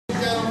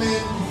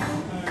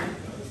gentlemen,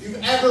 if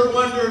you've ever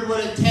wondered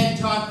what a TED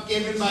Talk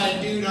given by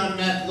a dude on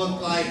meth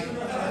looked like,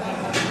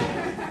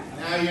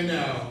 now you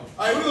know.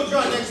 All right, we will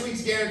draw next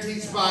week's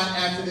guaranteed spot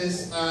after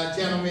this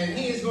gentleman.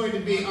 He is going to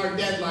be our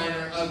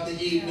deadliner of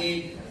the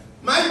evening.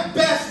 My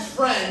best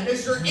friend,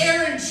 Mr.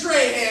 Aaron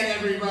Trahan,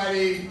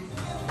 everybody.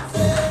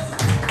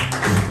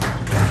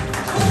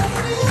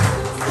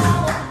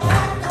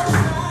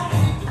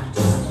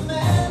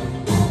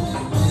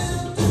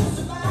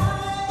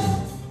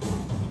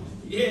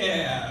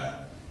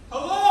 Yeah.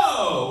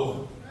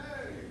 Hello.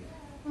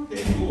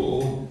 Okay,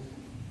 cool.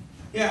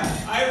 Yeah,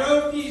 I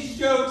wrote these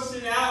jokes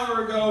an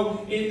hour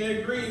ago in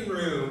the green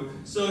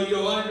room, so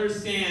you'll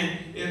understand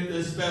if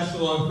the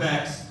special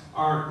effects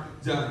aren't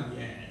done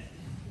yet.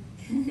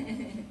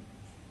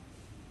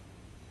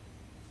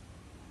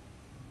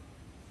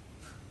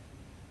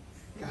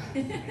 God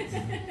damn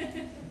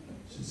it.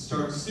 Should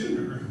start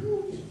sooner.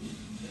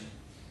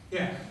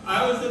 Yeah,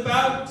 I was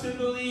about to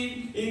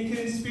believe in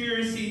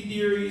conspiracy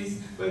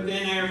theories, but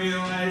then I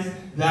realized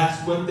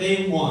that's what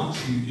they want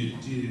you to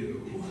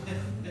do.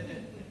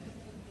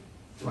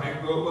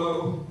 Right,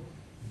 Robo?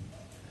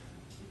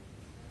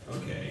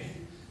 Okay.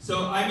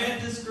 So I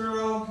met this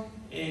girl,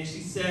 and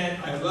she said,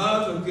 I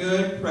love a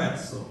good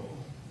pretzel.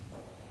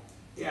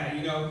 Yeah,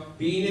 you know,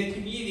 being a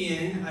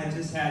comedian, I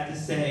just had to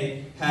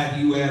say, have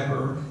you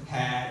ever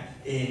had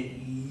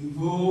an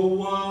evil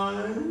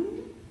one?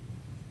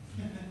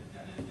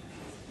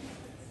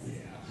 Yeah,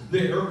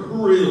 they're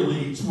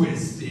really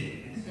twisted.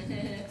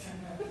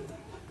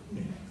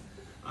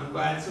 I'm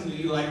glad some of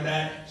you like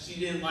that. She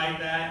didn't like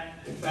that.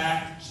 In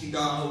fact, she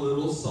got a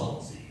little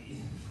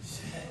salty.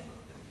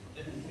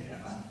 Yeah.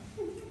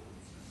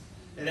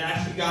 It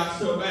actually got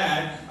so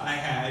bad, I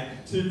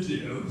had to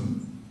do.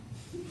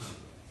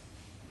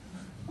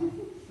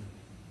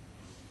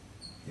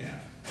 Yeah.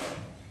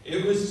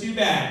 It was too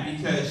bad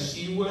because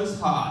she was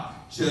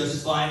hot,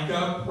 just like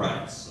a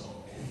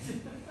pretzel.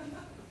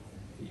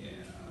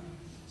 Yeah.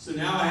 So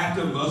now I have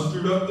to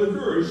muster up the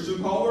courage to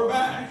call her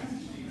back.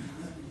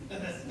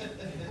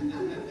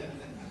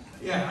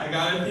 Yeah, I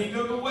gotta think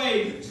of a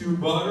way to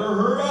butter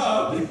her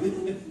up.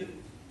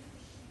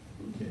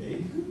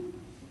 Okay.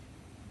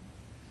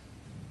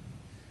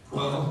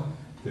 Well,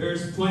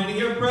 there's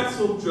plenty of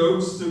pretzel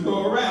jokes to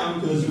go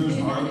around because there's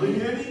hardly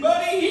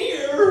anybody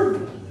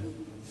here.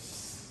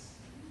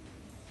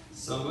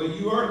 Some of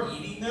you are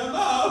eating them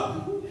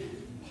up.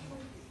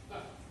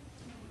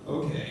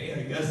 Okay,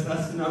 I guess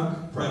that's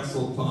enough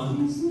pretzel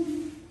puns.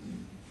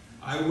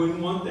 I wouldn't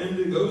want them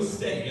to go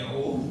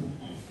stale.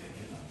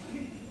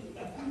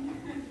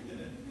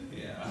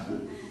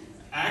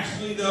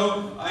 Actually,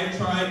 though, I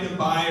tried to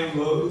buy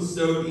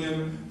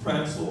low-sodium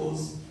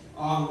pretzels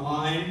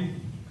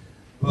online,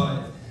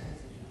 but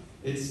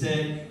it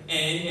said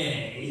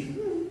NA.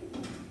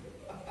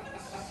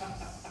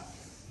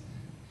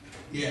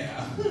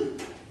 Yeah.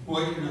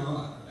 Well, you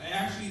know,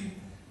 actually,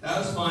 that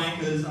was fine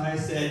because I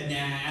said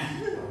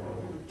nah.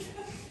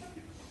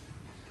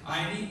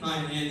 I need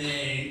my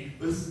NA.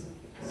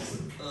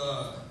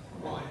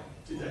 Well, I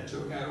did that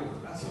joke out of order.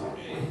 That's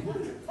okay.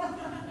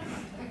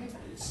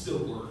 It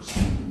still works.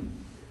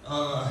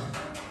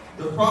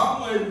 The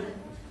problem with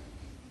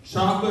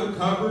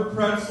chocolate-covered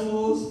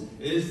pretzels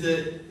is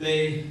that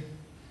they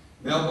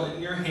melt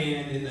in your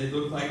hand and they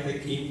look like they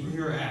came from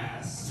your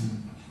ass.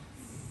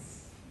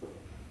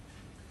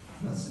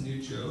 That's a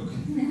new joke.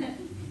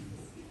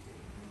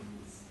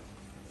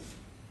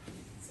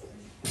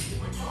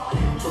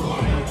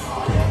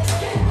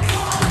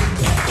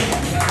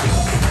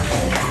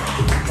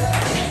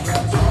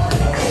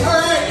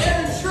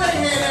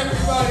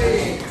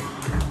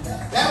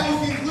 That will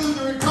conclude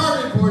the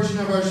retarded portion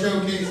of our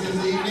showcase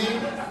this evening.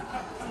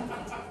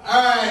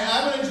 Alright,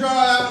 I'm going to draw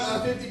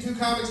out 52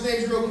 comics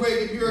names real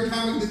quick. If you're a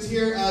comic that's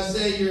here,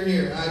 say you're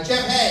here.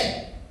 Jeff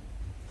Hay.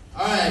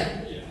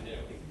 Alright.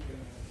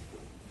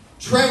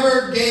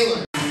 Trevor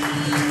Galen.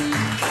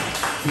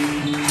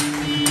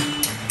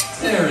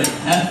 Aaron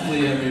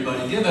Heffley,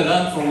 everybody. Give it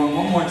up for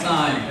one more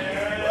time.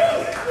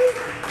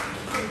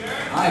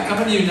 Alright,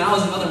 coming to you now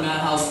is another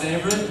Madhouse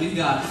favorite. We've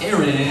got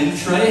Aaron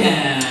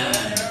Trahan.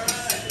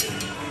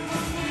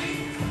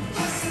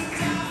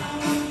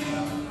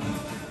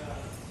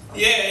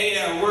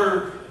 Yeah,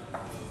 we're...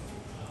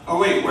 Oh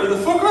wait, where the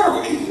fuck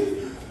are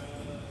we?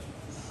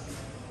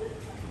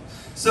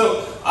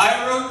 So,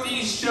 I wrote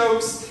these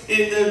jokes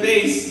in the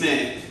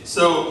basement,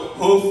 so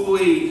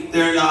hopefully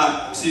they're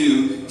not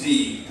too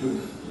deep.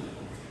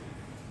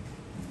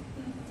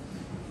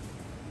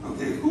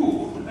 Okay,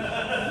 cool.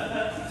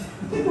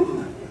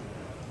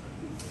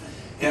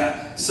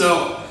 Yeah,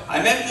 so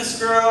I met this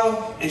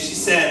girl, and she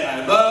said,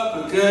 I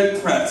love a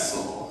good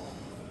pretzel.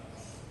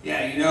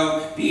 Yeah, you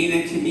know, being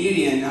a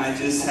comedian, I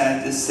just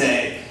had to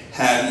say,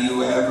 have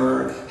you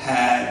ever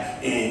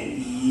had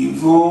an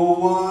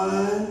evil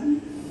one?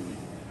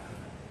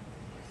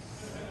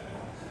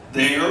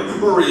 They're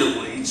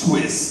really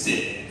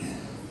twisted.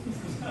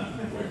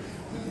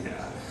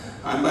 Yeah,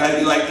 I'm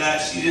glad you like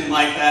that. She didn't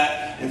like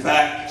that. In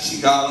fact,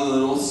 she got a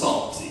little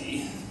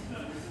salty.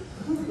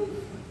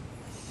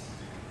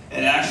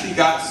 actually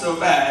got so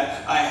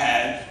bad I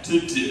had to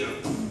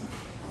dip.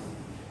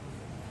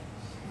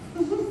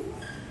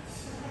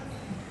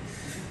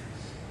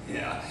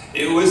 Yeah,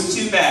 it was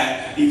too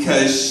bad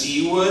because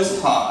she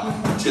was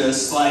hot,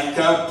 just like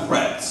a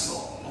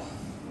pretzel.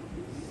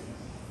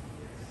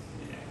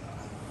 Yeah.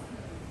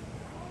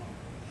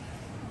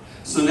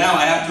 So now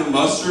I have to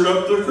muster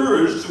up the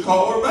courage to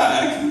call her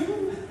back.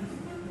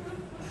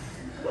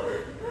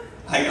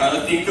 I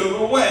gotta think of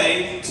a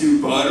way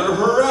to butter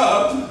her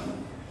up.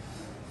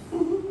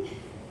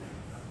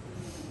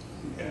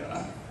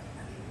 Yeah.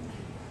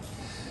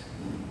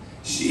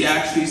 She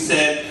actually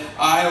said,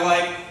 I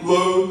like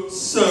low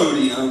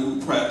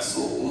sodium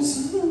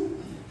pretzels.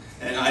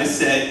 And I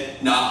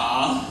said,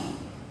 nah.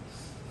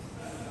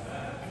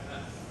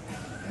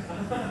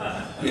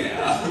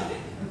 Yeah.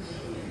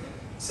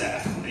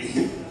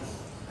 Exactly.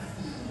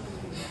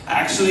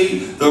 Actually,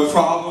 the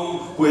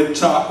problem with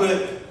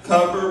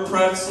chocolate-covered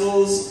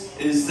pretzels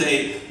is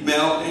they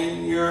melt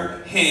in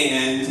your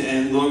hand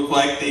and look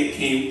like they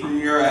came from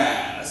your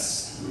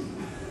ass.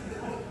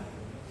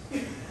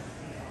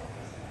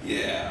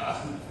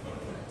 Yeah.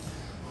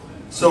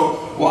 So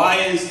why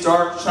is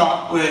dark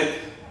chocolate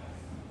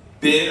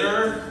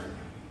bitter?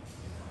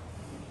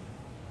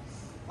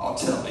 I'll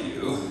tell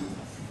you.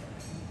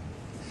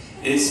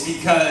 It's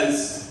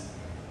because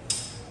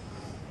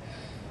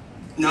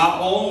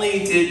not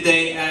only did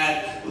they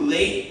add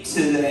late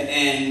to the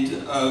end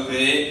of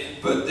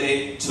it, but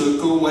they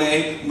took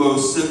away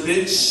most of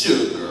its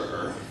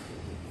sugar.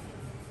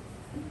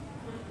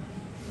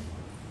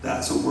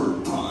 That's a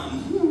word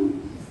pun.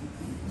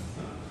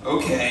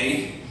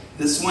 Okay,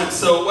 this went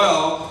so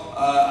well,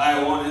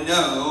 I want to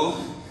know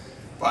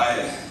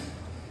by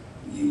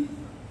you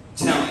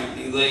telling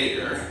me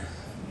later.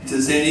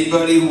 Does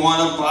anybody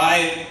want to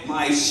buy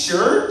my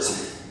shirt?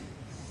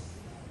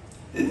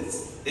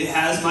 It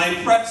has my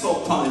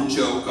pretzel pun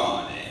joke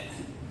on it.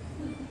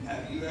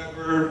 Have you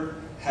ever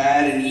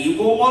had an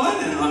evil one?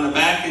 And on the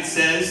back it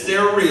says,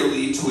 they're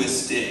really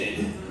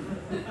twisted.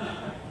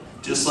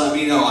 Just let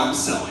me know I'm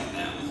selling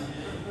them.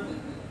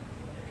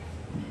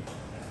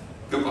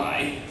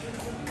 Goodbye.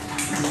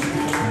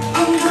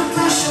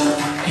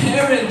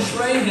 Aaron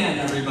Trahan,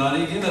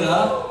 everybody, give it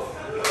up.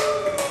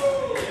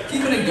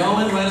 Keeping it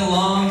going right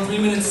along.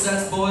 3-minute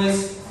sets,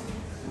 boys.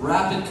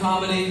 Rapid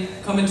comedy.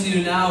 Coming to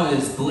you now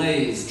is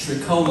Blaze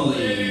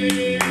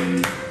Tricoli.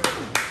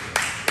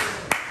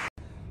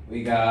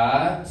 We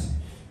got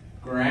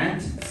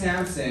Grant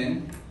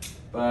Sampson,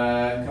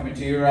 but coming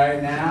to you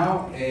right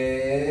now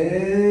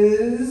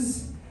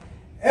is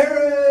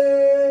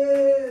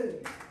Aaron!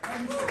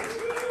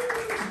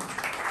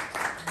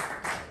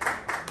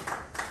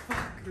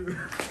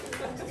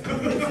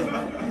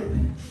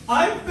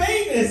 I'm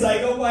famous. I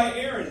go by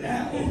Aaron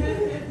now.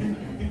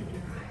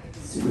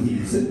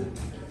 Sweet.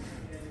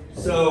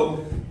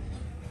 So,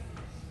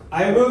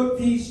 I wrote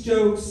these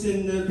jokes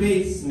in the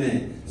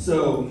basement,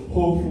 so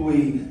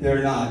hopefully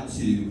they're not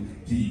too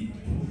deep.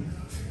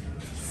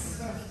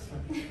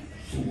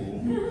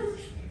 Cool.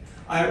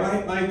 I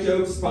write my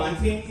jokes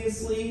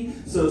spontaneously,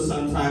 so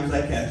sometimes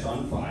I catch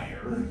on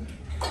fire.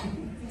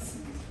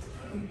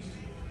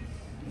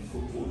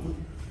 Cool.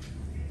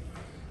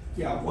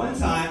 Yeah, one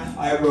time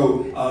I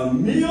wrote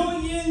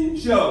 1,000,000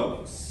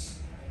 jokes.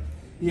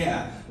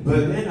 Yeah,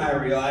 but then I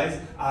realized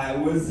I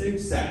was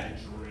exaggerating.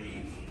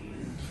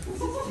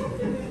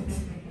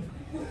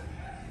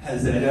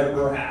 Has that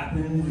ever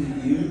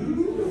happened to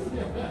you?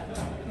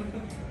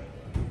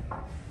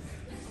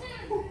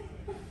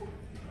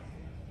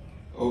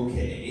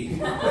 Okay.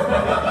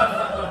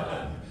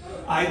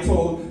 I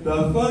told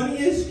the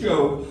funniest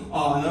joke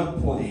on a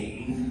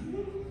plane.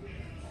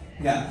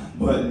 Yeah,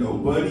 but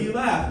nobody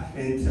laughed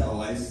until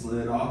I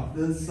slid off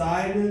the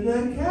side of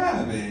the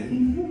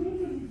cabin.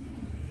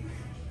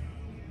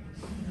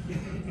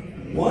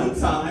 One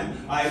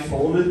time, I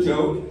told a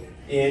joke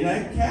in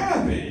a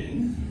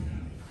cabin.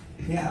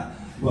 Yeah,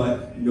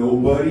 but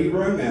nobody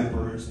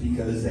remembers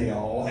because they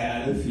all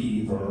had a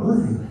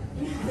fever.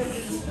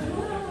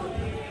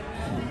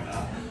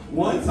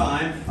 One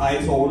time, I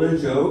told a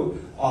joke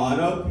on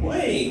a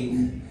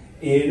plane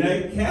in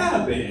a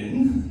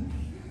cabin.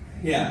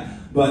 Yeah,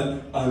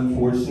 but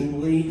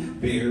unfortunately,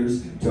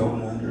 bears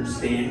don't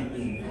understand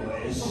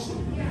English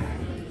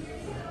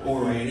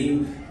or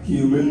any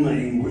human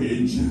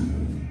language.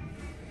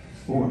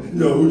 Or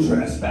no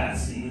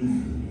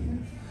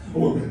trespassing.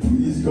 Or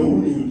please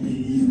don't eat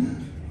me.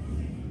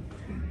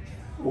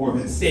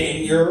 Or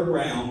stand your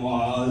ground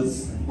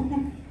laws.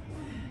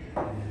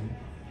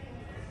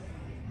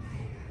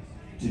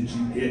 Did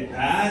you get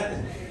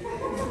that?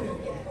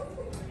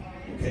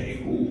 Okay,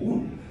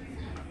 cool.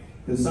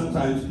 Because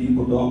sometimes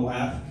people don't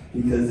laugh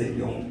because they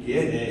don't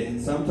get it,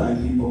 and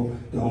sometimes people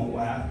don't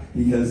laugh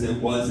because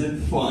it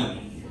wasn't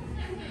funny.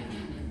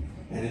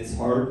 And it's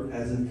hard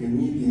as a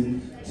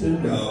comedian to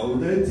know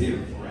the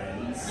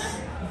difference.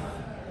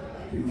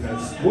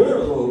 Because, spoiler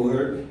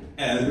alert,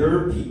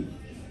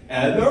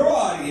 other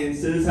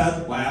audiences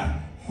have laughed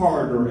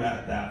harder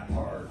at that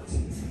part.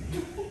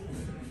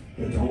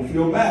 But don't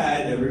feel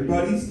bad,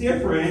 everybody's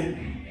different.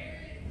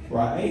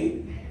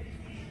 right?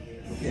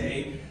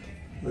 Okay,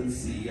 let's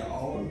see,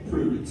 I'll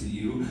prove it to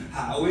you.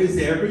 How is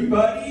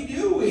everybody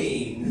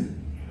doing?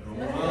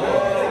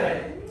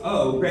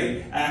 Oh,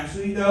 great.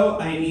 Actually, though,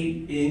 I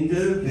need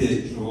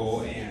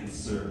individual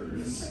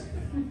answers.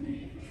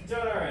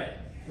 Doing all right.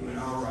 Doing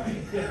all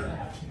right.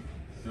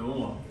 Doing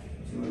well.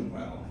 Doing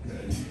well.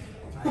 Good.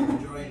 I'm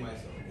enjoying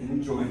myself.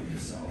 Enjoying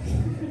yourself.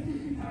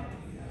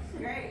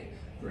 Great.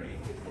 Great.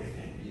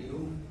 And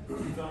you?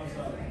 Thumbs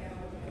up.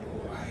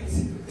 All right.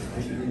 How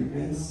are you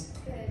doing, Miss?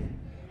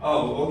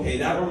 Oh, okay.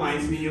 That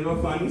reminds me of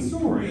a funny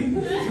story.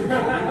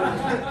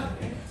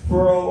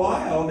 For a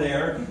while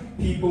there,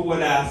 people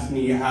would ask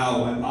me,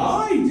 how am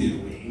I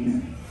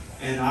doing?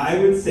 And I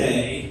would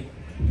say,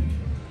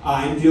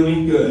 I'm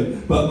doing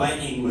good, but my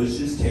English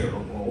is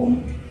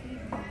terrible.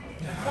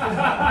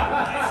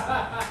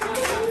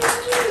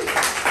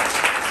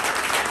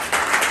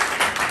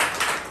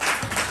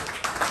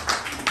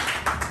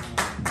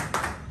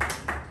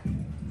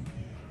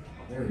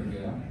 There we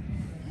go.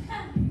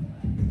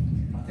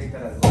 I'll take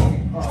that as lucky.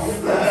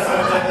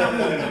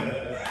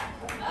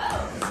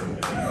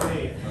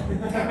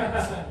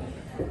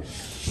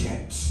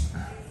 Shit.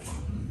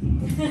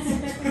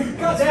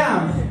 Calm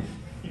down.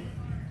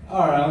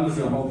 All right, I'm just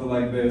gonna hold it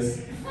like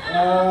this.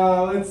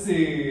 Let's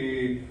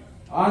see.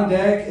 On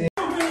deck is.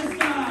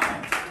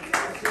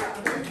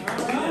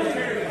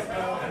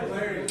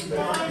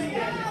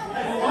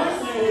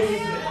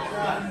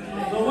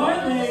 The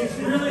white ladies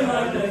really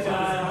like that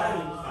guy.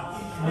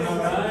 All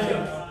right.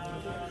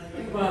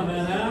 Come on,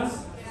 man. House.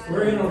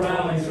 We're gonna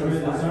rally through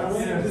this, aren't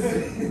we?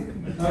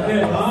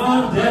 Okay.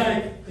 On deck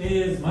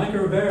is Mike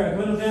Rivera.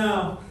 Coming up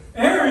now,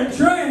 Aaron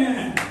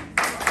Trahan.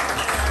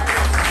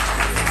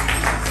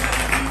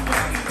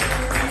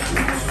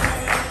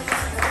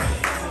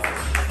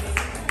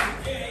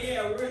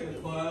 Yeah, we're in the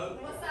club.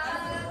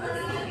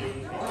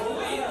 Oh,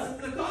 wait, this is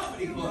the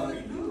comedy club.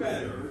 You do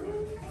better.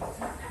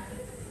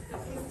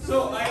 So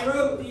I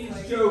wrote these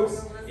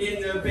jokes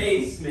in the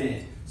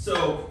basement,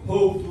 so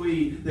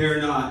hopefully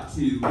they're not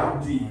too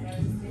deep.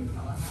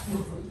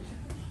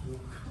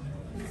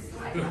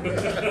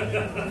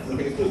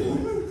 Okay, cool.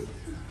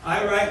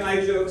 I write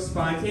my jokes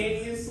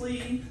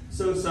spontaneously,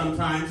 so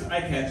sometimes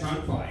I catch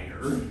on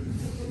fire.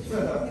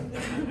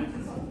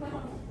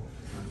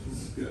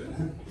 This is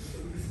good.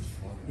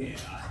 Yeah.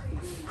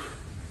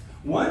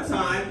 One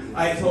time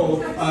I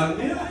told a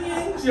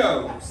million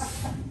jokes.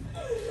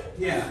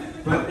 Yeah,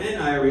 but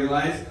then I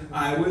realized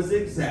I was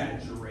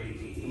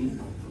exaggerating.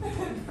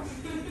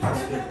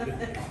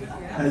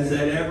 Has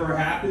that ever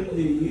happened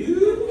to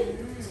you?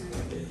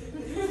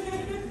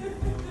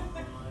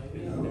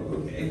 Oh,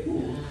 okay,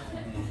 cool.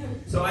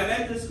 So I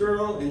met this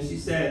girl and she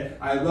said,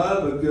 I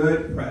love a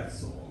good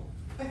pretzel.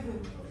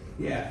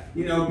 Yeah,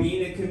 you know,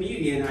 being a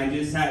comedian, I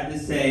just had to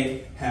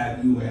say,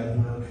 have you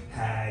ever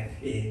had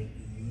an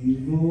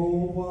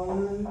evil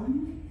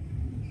one?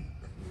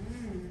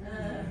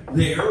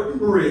 They're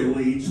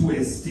really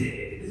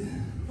twisted.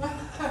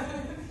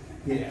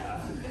 Yeah.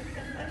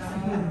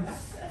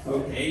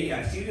 Okay,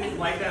 yeah, she didn't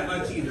like that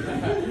much either.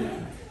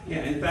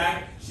 Yeah, in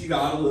fact, she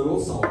got a little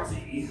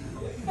salty.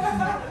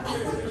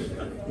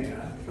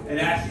 Yeah. And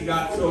as she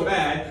got so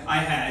bad, I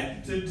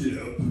had to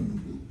dip.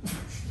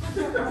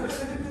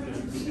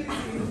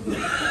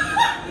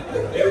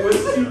 It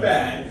was too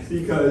bad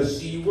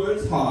because she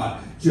was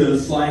hot,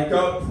 just like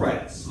a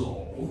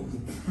pretzel.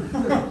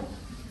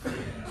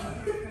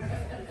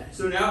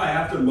 So now I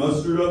have to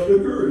muster up the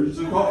courage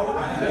to call her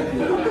back.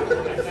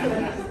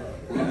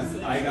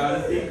 I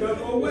gotta think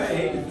of a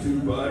way to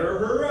butter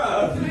her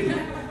up.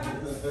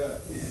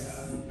 Yeah.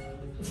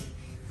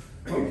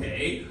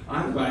 Okay,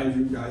 I'm glad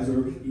you guys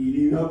are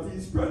eating up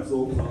these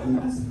pretzel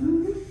puns.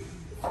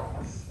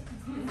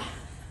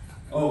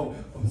 Oh,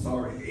 I'm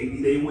sorry,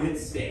 maybe they went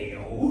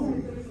stale.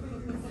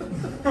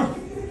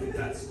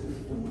 That's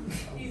cool.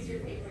 He's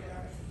your favorite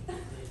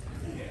artist.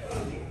 Yeah.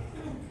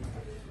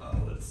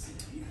 Let's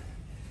see.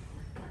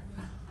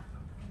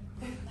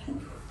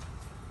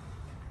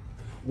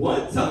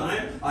 One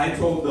time, I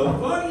told the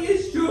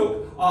funniest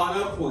joke on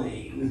a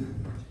plane.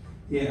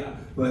 Yeah,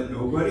 but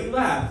nobody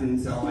laughed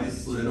until I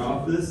slid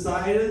off the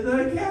side of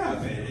the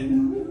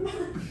cabin.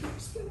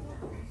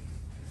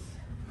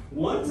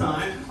 One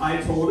time, I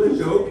told a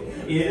joke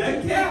in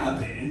a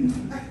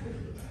cabin.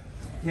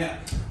 Yeah,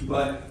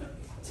 but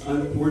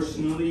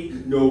unfortunately,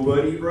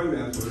 nobody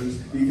remembers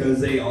because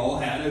they all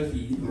had a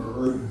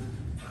fever.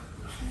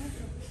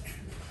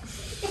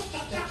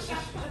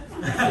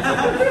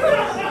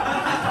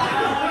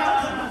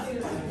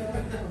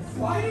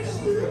 Why is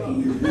she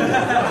leave?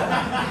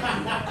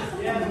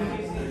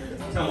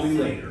 Tell me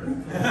later.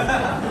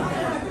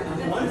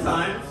 One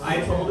time,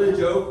 I told a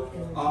joke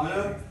on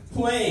a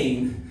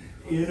plane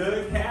in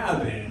a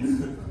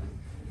cabin.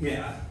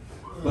 Yeah,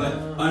 but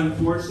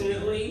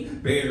unfortunately,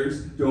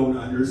 bears don't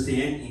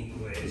understand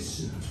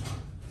English.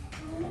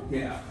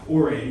 Yeah,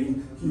 or any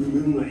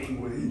human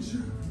language.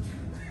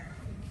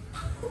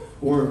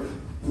 Or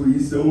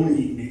please don't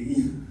eat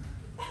me.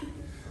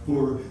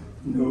 Or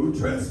no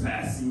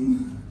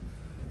trespassing.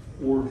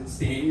 or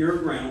stand your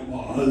ground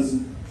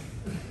laws.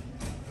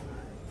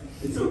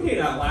 It's okay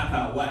to laugh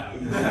out loud.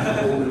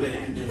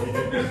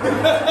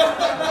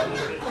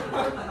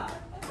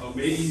 Oh,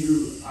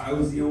 maybe I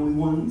was the only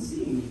one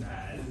seeing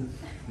that.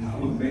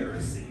 How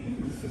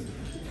embarrassing.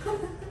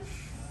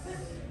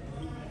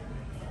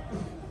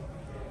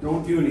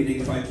 Don't do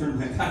anything if I turn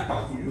my back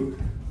on you.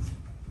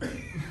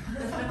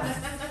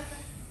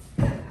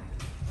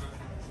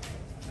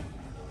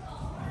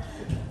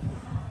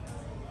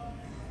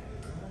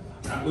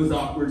 That was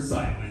awkward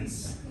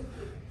silence.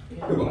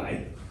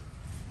 Goodbye.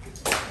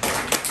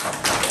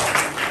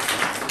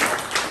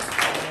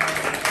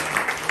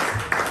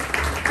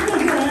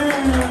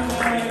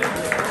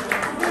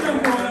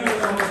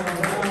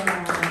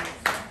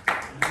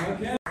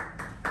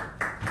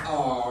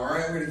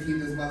 Alright, we're gonna keep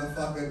this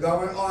motherfucker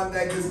going. On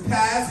deck is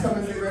Pass.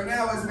 Coming to you right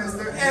now is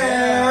Mr.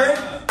 Aaron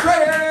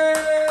Trahan!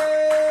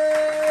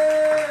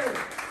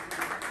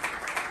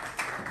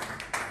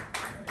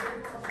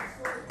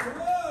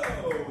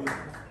 Hello!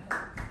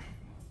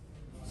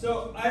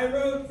 So I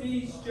wrote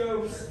these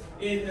jokes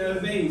in the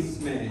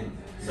basement.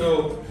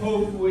 So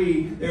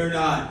hopefully they're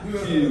not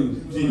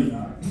too deep.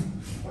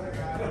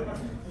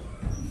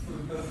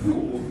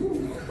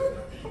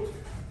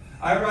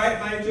 I write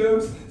my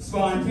jokes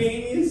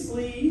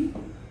spontaneously,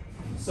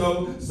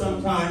 so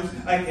sometimes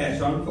I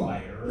catch on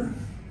fire.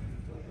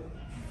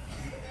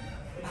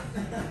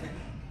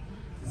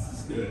 This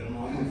is good, I'm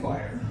on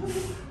fire.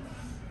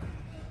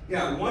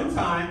 Yeah, one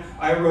time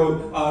I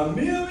wrote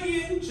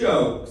 1,000,000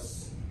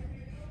 jokes.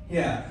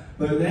 Yeah,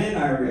 but then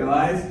I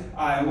realized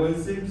I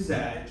was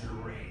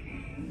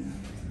exaggerating.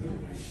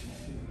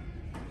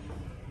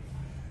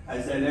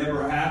 Has that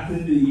ever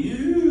happened to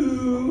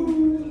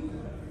you?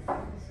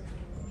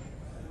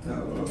 No,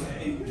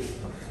 okay.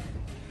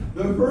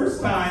 The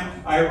first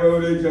time I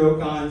wrote a joke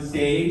on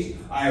stage,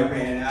 I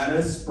ran out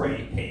of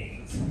spray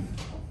paint.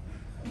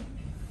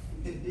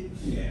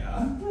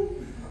 Yeah.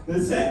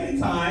 The second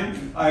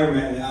time, I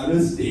ran out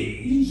of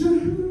stage.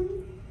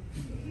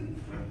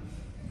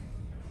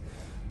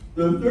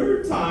 The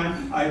third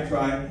time I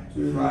tried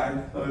to write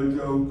a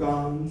joke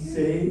on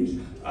stage,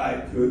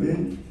 I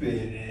couldn't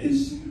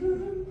finish.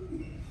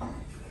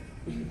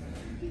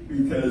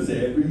 Because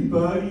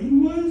everybody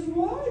was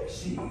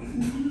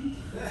watching.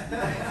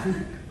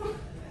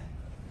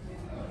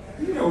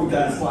 You know what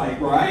that's like,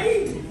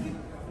 right?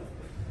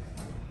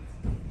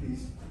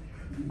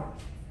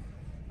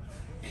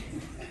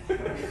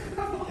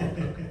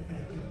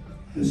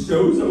 The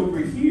show's over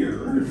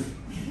here.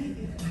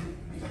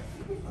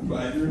 I'm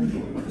glad you're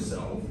enjoying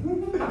yourself.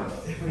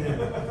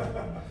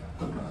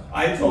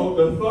 I told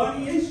the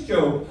funniest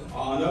joke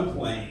on a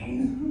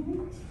plane.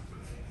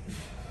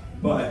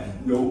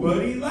 But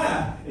nobody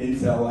laughed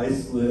until I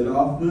slid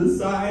off the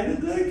side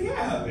of the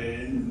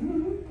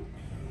cabin.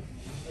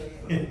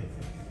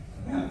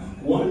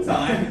 One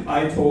time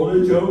I told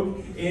a joke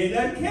in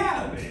a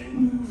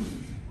cabin.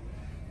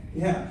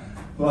 Yeah,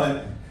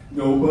 but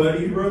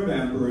nobody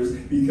remembers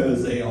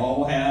because they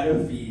all had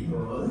a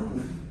fever.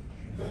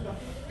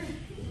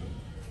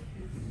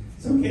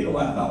 It's okay to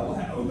laugh out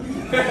loud.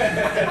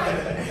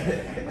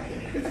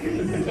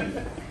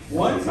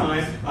 One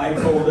time I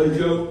told a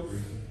joke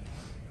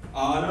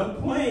on a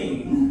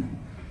plane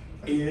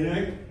in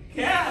a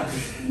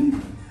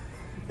cabin.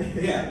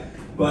 Yeah,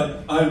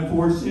 but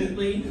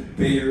unfortunately,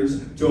 bears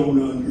don't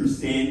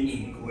understand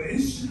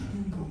English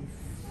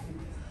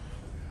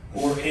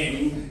or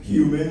any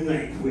human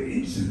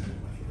language,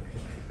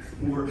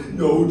 or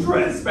no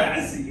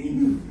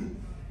trespassing,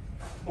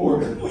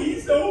 or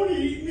please don't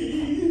eat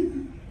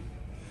me,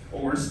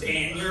 or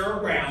stand your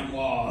ground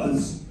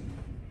laws.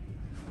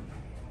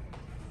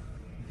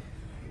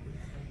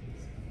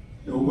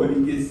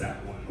 Nobody gets that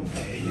one,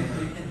 okay?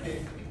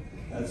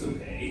 That's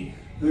okay.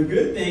 The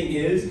good thing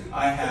is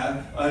I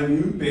have a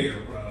new bear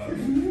rug.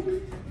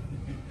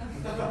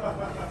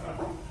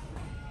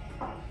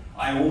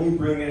 I only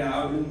bring it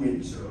out in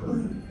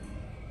winter.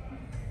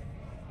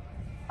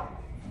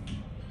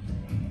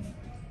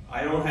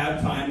 I don't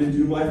have time to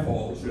do my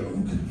fall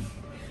joke.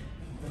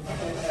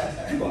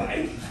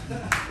 Bye.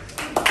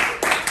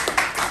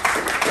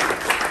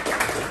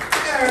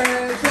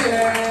 Aaron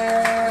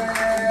Trahan!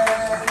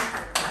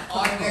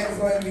 On deck is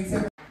going to be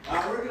Tim.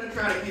 We're going to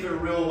try to keep it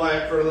real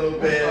light for a little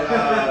bit.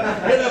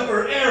 Get up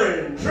for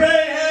Aaron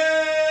Trahan!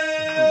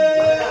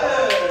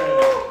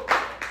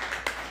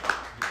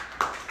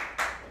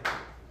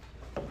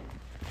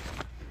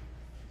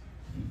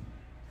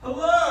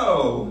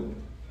 Hello!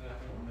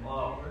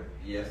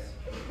 Yes.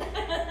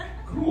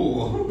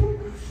 Cool.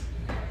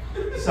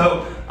 So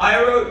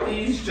I wrote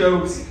these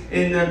jokes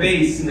in the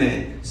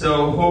basement,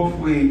 so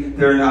hopefully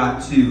they're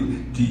not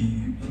too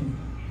deep.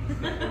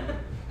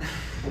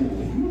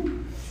 Cool.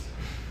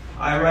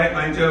 I write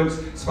my jokes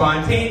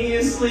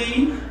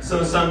spontaneously,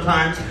 so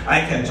sometimes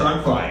I catch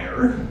on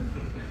fire.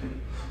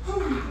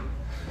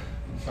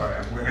 Sorry,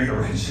 I'm wearing a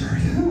red shirt.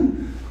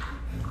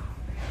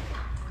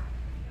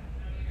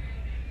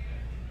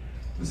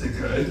 Was it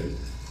good?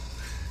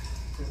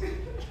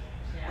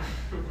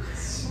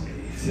 Sweet.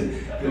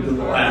 Good to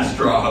the last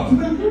drop.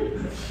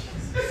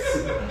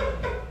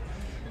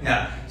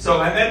 So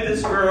I met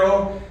this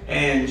girl,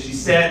 and she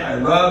said, I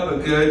love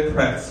a good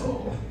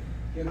pretzel.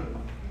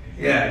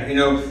 Yeah, you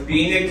know,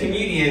 being a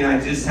comedian, I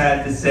just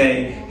had to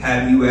say,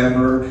 have you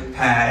ever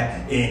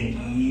had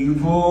an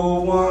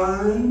evil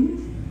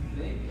one?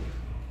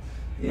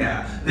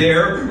 Yeah,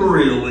 they're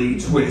really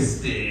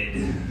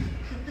twisted.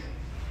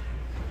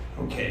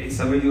 Okay,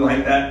 some of you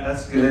like that,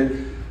 that's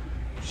good.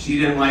 She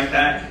didn't like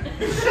that.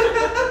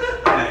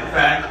 Yeah, in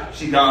fact,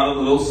 she got a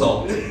little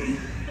salty.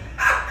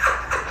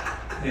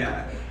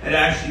 Yeah, it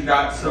actually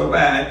got so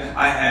bad,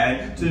 I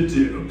had to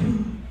do.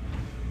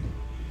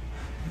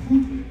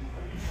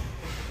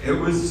 It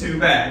was too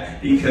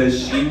bad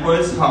because she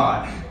was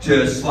hot,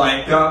 just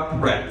like a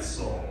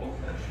pretzel.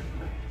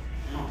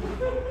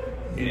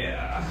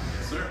 Yeah.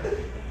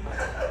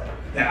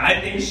 Yeah,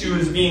 I think she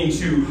was being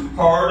too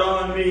hard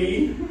on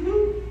me.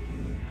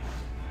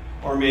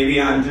 Or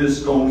maybe I'm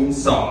just going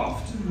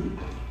soft.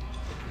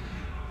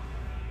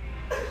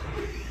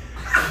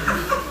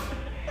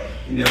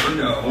 You never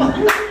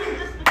know.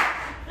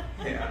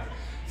 Yeah.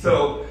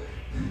 So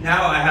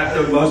now I have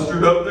to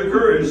muster up the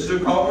courage to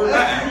call her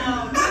back.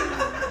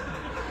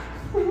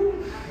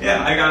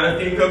 Yeah, I gotta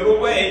think of a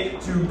way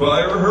to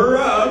butter her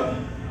up.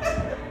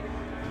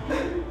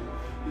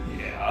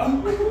 Yeah.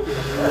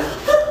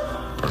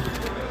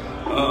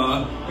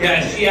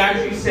 Yeah, she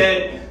actually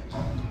said,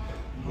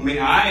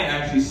 I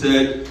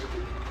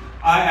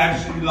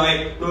actually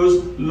like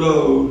those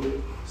low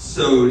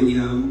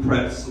sodium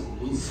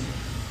pretzels.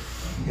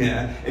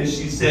 Yeah, and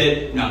she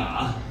said,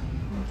 nah.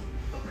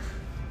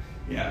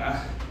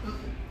 Yeah,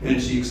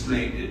 and she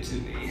explained it to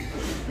me.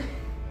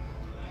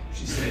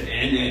 She said,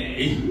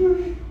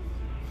 NA.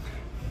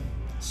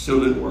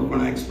 Still didn't work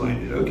when I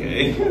explained it,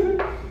 okay.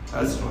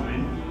 That's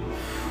fine.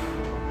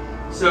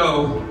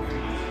 So,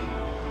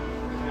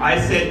 I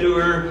said to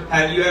her,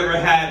 have you ever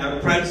had a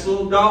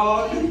pretzel,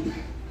 dog?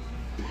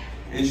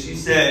 And she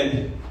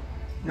said,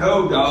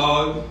 no,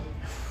 dog,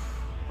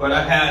 but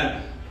I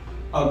had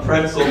a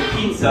pretzel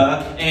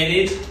pizza and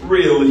it's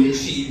really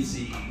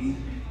cheesy.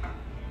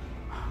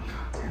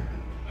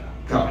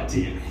 God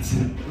damn it.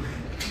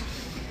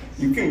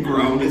 You can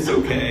groan, it's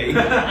okay.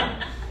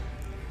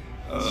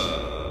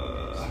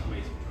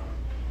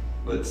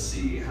 Let's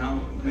see, how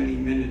many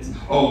minutes?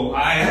 Oh,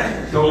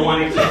 I don't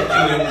want to keep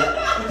doing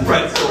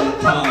pretzel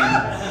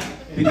puns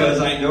because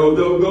I know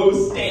they'll go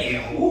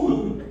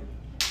stale.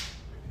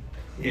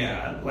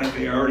 Yeah, like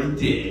they already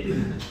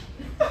did.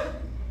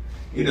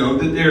 You know,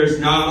 that there's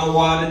not a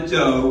lot of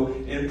dough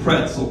in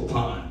pretzel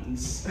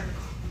puns.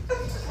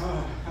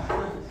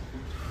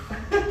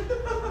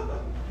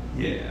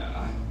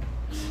 Yeah.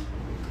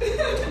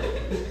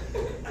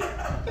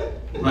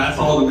 Well, that's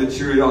all the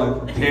material I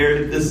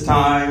prepared at this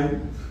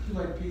time. You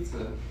like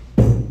pizza?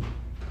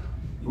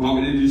 You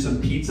want me to do some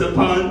pizza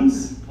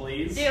puns?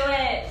 Please. Do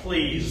it.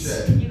 Please.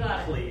 You got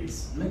it.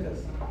 Please.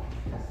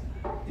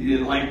 You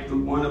didn't like the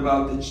one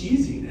about the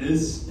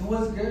cheesiness. It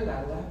was good.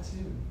 I laughed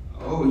too.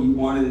 Oh, you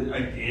wanted it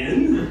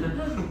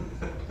again?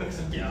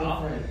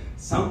 Yeah.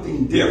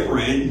 Something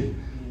different.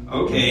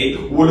 Okay,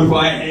 what if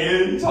I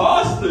hand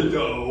toss the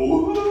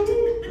dough?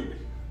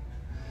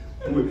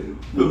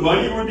 The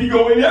money would be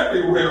going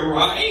everywhere,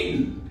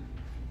 right?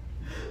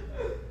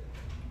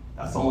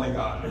 That's all I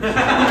got.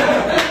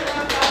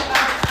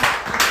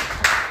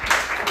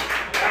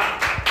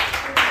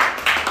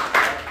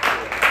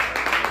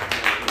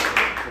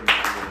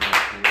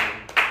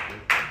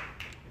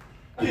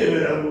 Give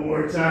it up one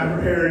more time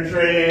for Aaron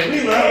Trahan.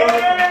 We love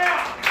him.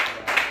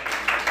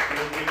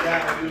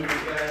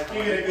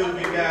 Give it a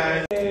goofy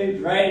guys.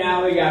 Right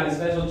now we got a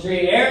special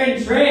treat. Aaron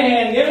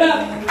Trahan, give it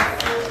up.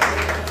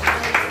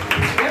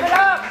 Give it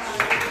up.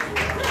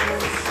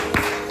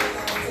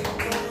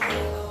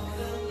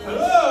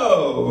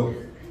 Hello.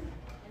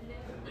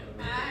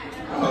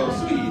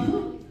 Oh, sweet.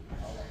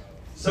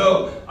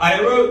 So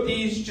I wrote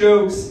these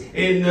jokes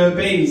in the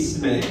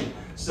basement.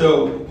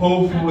 So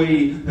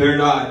hopefully they're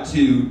not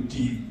too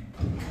deep.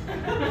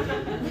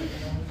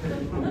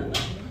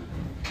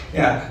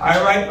 Yeah, I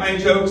write my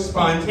jokes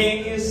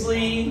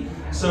spontaneously,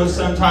 so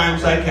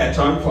sometimes I catch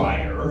on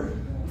fire.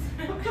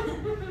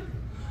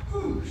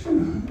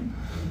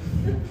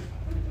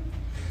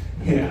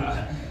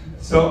 Yeah,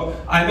 so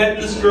I met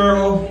this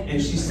girl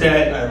and she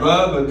said, I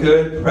love a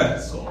good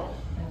pretzel.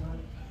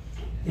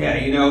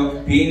 Yeah, you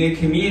know, being a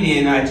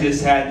comedian, I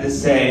just had to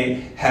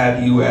say,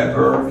 have you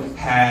ever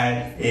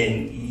had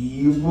an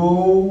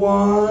evil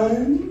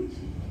one?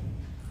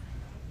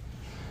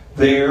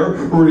 They're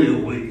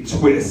really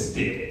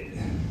twisted.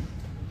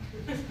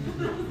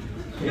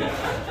 Yeah.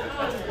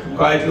 I'm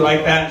glad you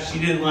like that. She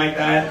didn't like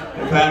that.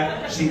 In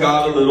fact, she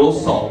got a little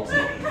salty.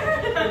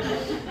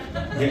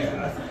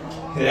 Yeah.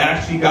 It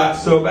actually got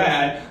so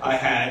bad, I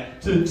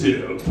had to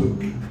dip.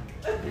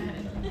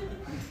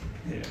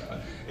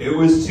 Yeah. It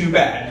was too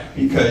bad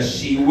because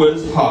she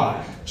was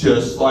hot,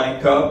 just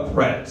like a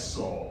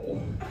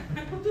pretzel.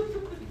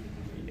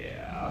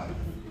 Yeah.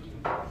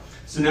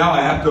 So now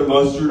I have to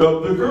muster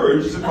up the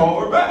courage to call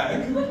her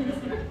back.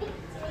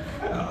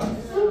 Yeah.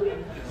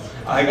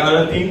 I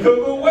gotta think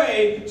of a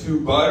way to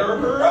butter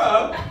her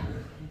up.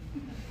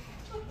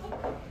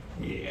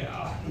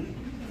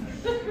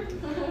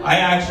 I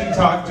actually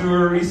talked to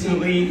her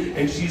recently,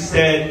 and she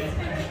said,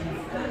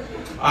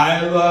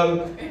 I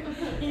love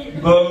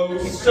low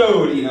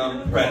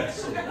sodium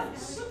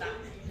pretzels.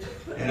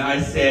 And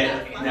I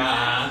said,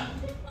 nah.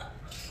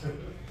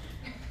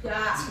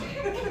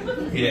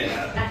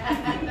 Yeah.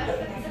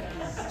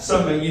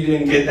 Some of you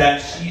didn't get that.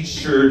 She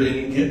sure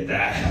didn't get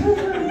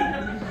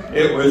that.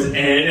 It was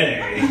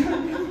NA.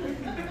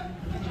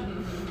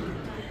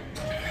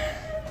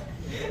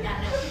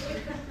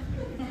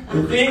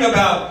 The thing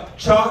about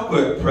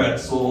chocolate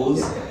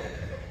pretzels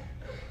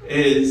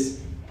is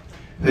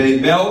they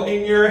melt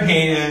in your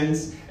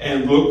hands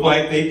and look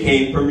like they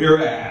came from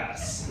your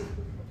ass.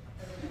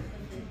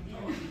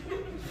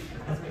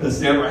 This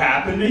never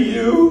happened to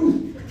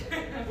you?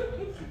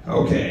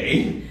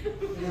 Okay,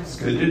 it's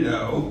good to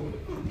know.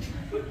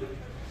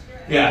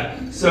 Yeah,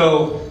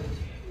 so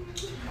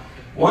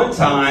one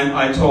time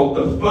I told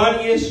the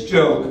funniest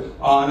joke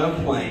on a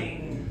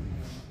plane.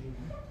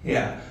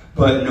 Yeah,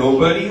 but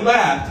nobody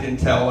laughed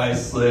until I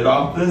slid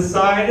off the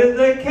side of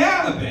the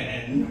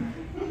cabin.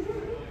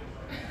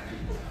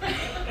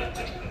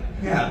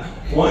 Yeah,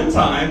 one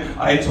time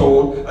I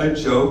told a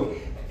joke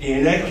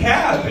in a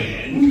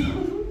cabin.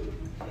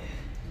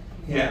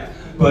 Yeah,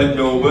 but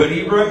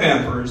nobody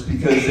remembers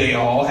because they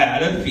all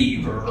had a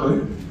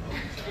fever.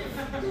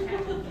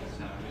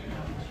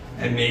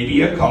 And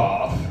maybe a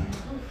cough.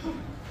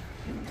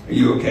 Are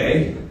you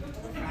okay?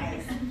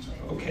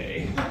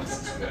 Okay,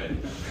 this is good.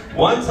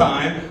 One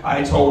time,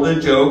 I told a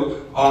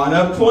joke on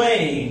a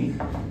plane.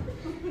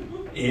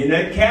 In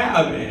a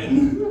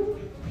cabin.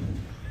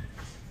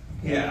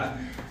 Yeah,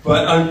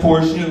 but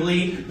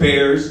unfortunately,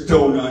 bears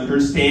don't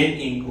understand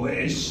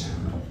English.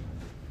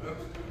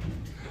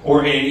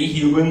 Or any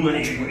human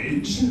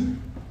language.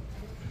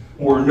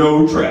 Or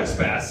no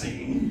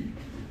trespassing.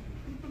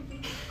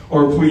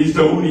 Or please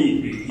don't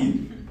eat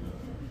me.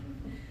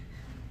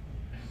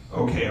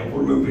 Okay,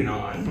 we're moving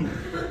on.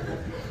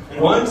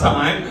 One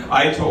time,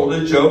 I told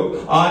a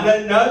joke on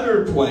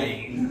another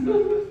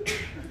plane.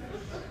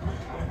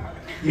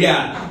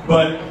 Yeah,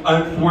 but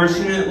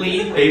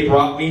unfortunately, they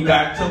brought me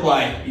back to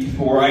life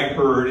before I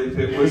heard if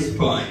it was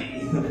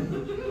funny.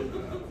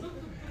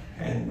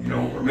 And you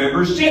don't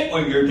remember shit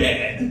when you're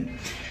dead.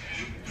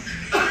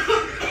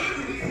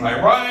 Am I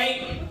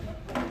right?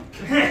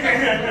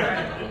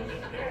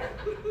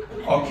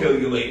 I'll kill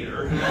you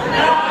later.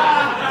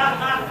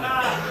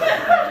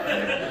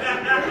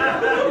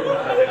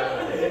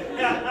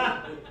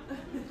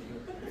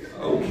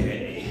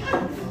 Okay.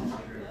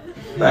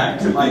 Back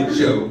to my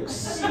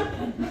jokes.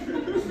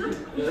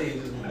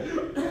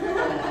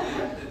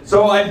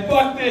 So I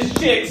fucked this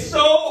chick so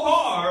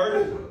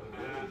hard.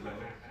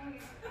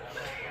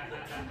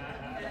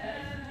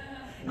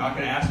 Not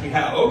gonna ask me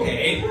how,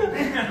 okay.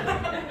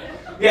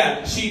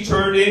 Yeah, she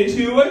turned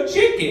into a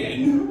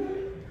chicken.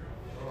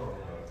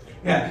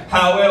 Yeah,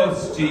 how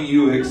else do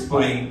you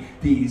explain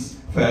these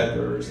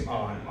feathers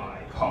on my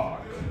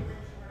cock?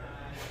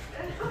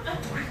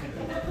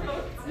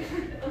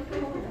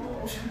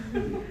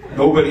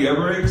 Nobody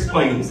ever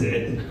explains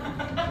it.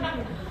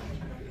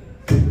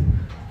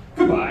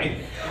 Goodbye.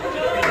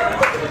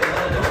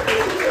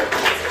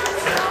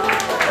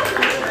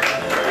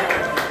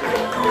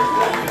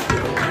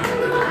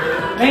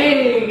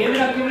 Hey, give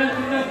it up, give it up,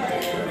 give it up.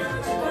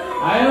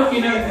 I hope you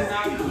know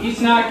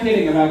he's not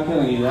kidding about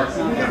killing you. That's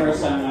not the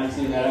first time I've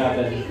seen that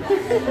happen.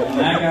 And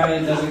that guy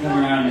doesn't come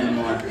around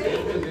anymore.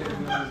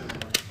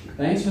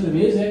 Thanks for the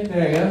music.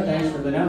 There you go. Thanks for the note.